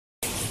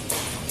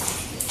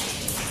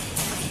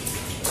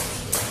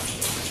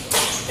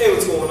Hey,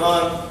 what's going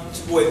on?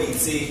 It's your boy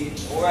BT, and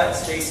we're at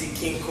Stacy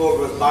King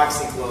Cobra's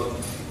Boxing Club.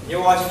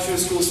 You're watching True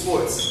School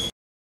Sports.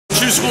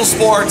 True School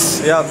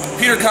Sports. Yep.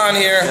 Peter Kahn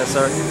here. Yes,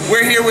 sir.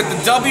 We're here with the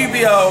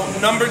WBO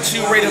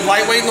 #2 rated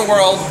lightweight in the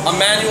world,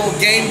 Emmanuel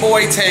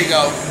Gameboy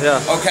Tagoe. Yeah.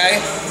 Okay?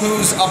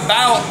 Who's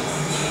about,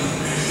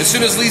 as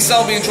soon as Lee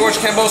Selby and George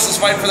Kambosos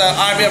fight for that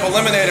IBF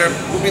Eliminator,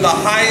 will be the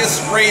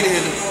highest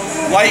rated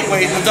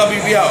lightweight in the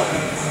WBO.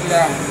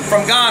 Yeah.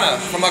 From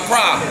Ghana, from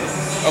Accra.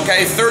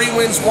 Okay, 30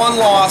 wins, 1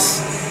 loss.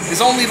 His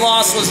only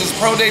loss was his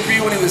pro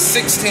debut when he was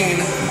 16.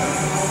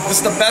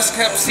 This is the best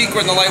kept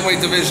secret in the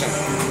lightweight division.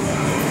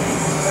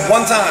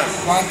 One time.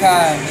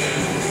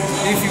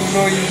 If you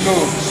know, you know.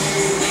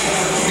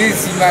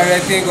 This is my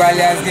Tagoe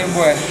alias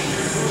Gameboy.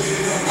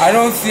 I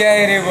don't fear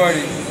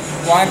anybody.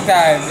 One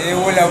time, they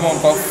will have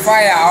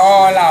fire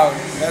all out.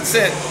 That's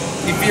it.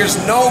 He fears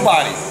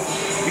nobody.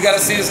 You gotta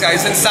see this guy.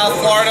 He's in South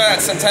Florida at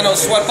Centeno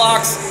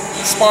Sweatbox,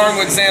 sparring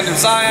with Xander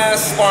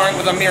Zayas, sparring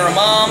with Amir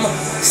Imam,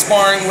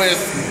 sparring with,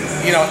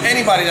 you know,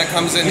 anybody that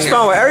comes in He's here.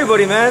 sparring with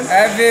everybody, man.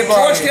 Everybody.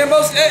 George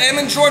Kambosos, him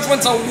and George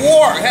went to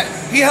war.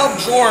 He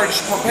helped George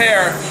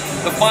prepare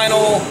the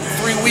final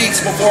 3 weeks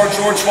before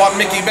George fought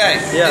Mickey Bay.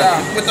 Yeah.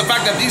 With the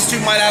fact that these two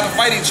might have to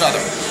fight each other.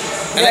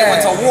 And they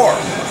went to war.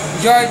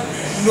 George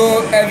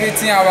know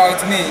everything about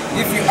me.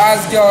 If you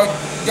ask George,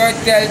 George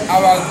tell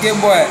about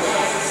Gameboy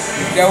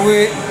the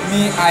way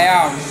me I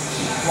am.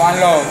 One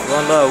love.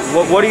 One love.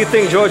 What do you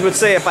think George would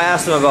say if I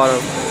asked him about him?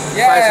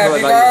 Yeah,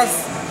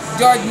 because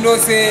George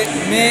knows say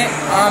me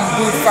I'm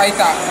good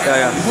fighter.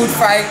 Yeah. Good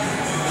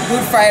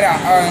fighter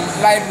on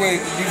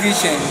lightweight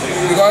division.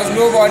 Because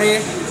nobody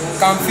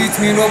can fit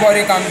me,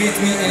 nobody can beat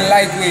me in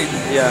lightweight.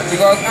 Yeah.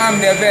 Because I'm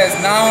the best.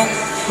 Now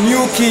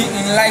new king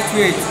in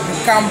lightweight.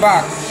 Come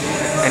back.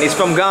 And he's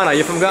from Ghana.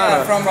 You're from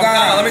Ghana. Yeah, from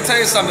Ghana. Ghana. Let me tell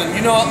you something.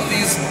 You know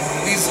these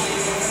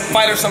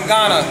fighters from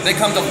Ghana, they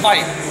come to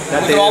fight.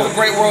 That Look at all the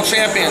great world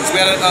champions.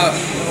 We had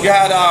you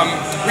had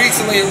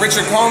recently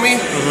Richard Comey,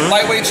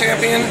 lightweight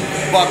champion.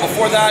 But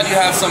before that, you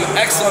have some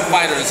excellent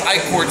fighters.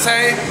 Ike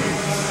Corte.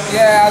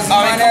 Yeah,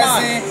 Azuma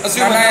Nelson,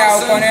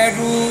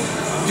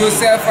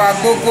 Joseph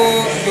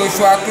Agoko,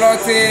 Joshua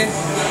Clotte.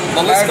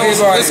 The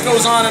list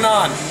goes on and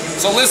on.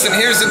 So listen,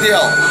 here's the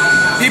deal.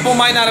 People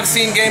might not have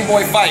seen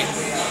Gameboy fight.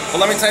 But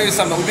let me tell you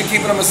something, we've been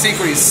keeping him a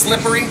secret. He's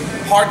slippery,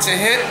 hard to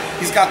hit,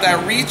 he's got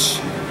that reach,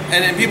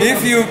 and then people...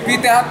 If you,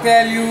 Peter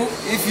tell you,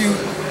 if you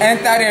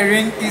enter the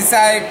ring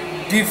inside,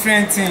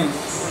 different thing.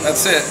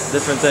 That's it.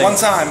 Different thing. One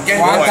time,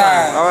 Gameboy. One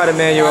time. All right,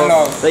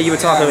 Emmanuel. Thank you for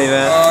talking to me,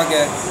 man.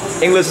 Okay.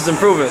 English is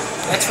improving.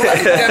 That's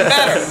right, he's getting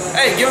better.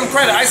 Hey, give him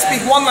credit. I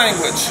speak one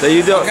language. There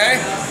you go.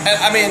 Okay?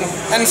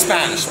 And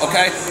Spanish,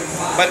 okay?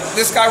 But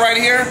this guy right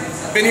here,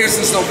 been here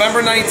since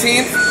November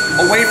 19th,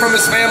 away from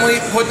his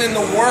family, putting in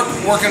the work,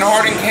 working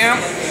hard in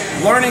camp,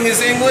 learning his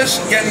English,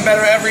 getting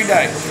better every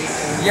day.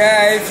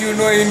 Yeah, if you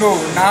know, you know.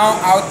 Now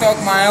I'll talk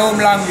my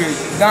own language.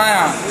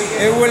 Ghana,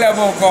 it will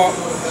have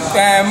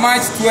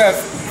March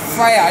 12th.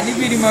 Fire, ni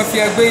be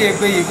mafia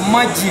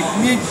magic,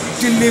 me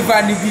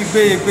deliver ni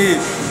be.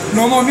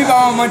 No more me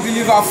ba want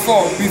deliver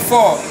 4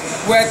 before.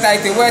 Where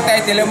title, let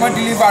me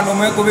deliver no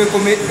more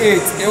come 8.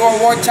 They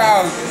want watch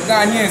out,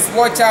 Ghanaians,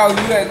 watch out,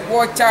 US,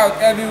 watch out,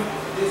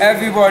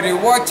 everybody,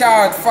 watch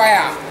out,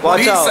 fire.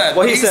 Watch out.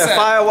 What he said,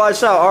 fire,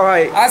 watch out. All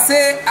right. I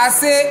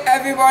say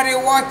everybody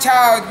watch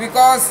out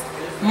because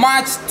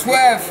March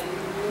 12th,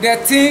 the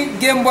thing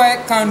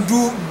Gameboy can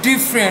do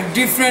different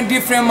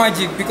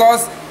magic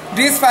because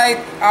this fight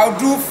I'll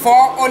do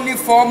only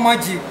 4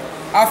 magic.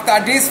 After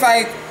this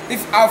fight,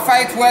 if I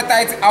fight where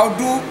tight, I'll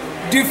do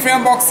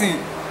different boxing.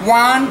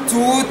 1,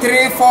 2,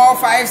 3, 4,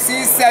 5,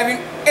 6, 7,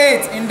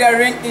 8 in the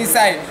ring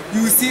inside.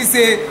 You see,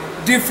 say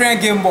different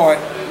Gameboy.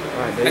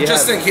 Right, and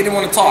just think, he didn't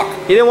want to talk.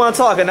 He didn't want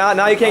to talk, and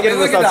now you can't get him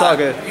to stop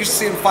talking. You should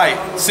see him fight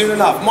soon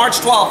enough. March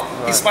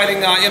 12th, he's fighting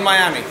in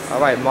Miami.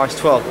 All right, March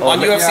 12th. On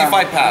UFC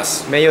Fight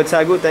Pass. Emmanuel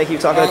Tagoe, thank you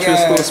for talking to True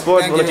School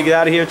Sports. We'll let you get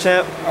out of here,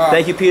 champ.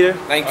 Thank you, Peter.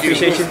 Thank you.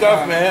 Appreciate you. Good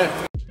stuff, man.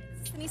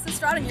 Denise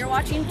Estrada, and you're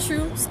watching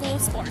True School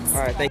Sports.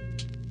 All right, thank you.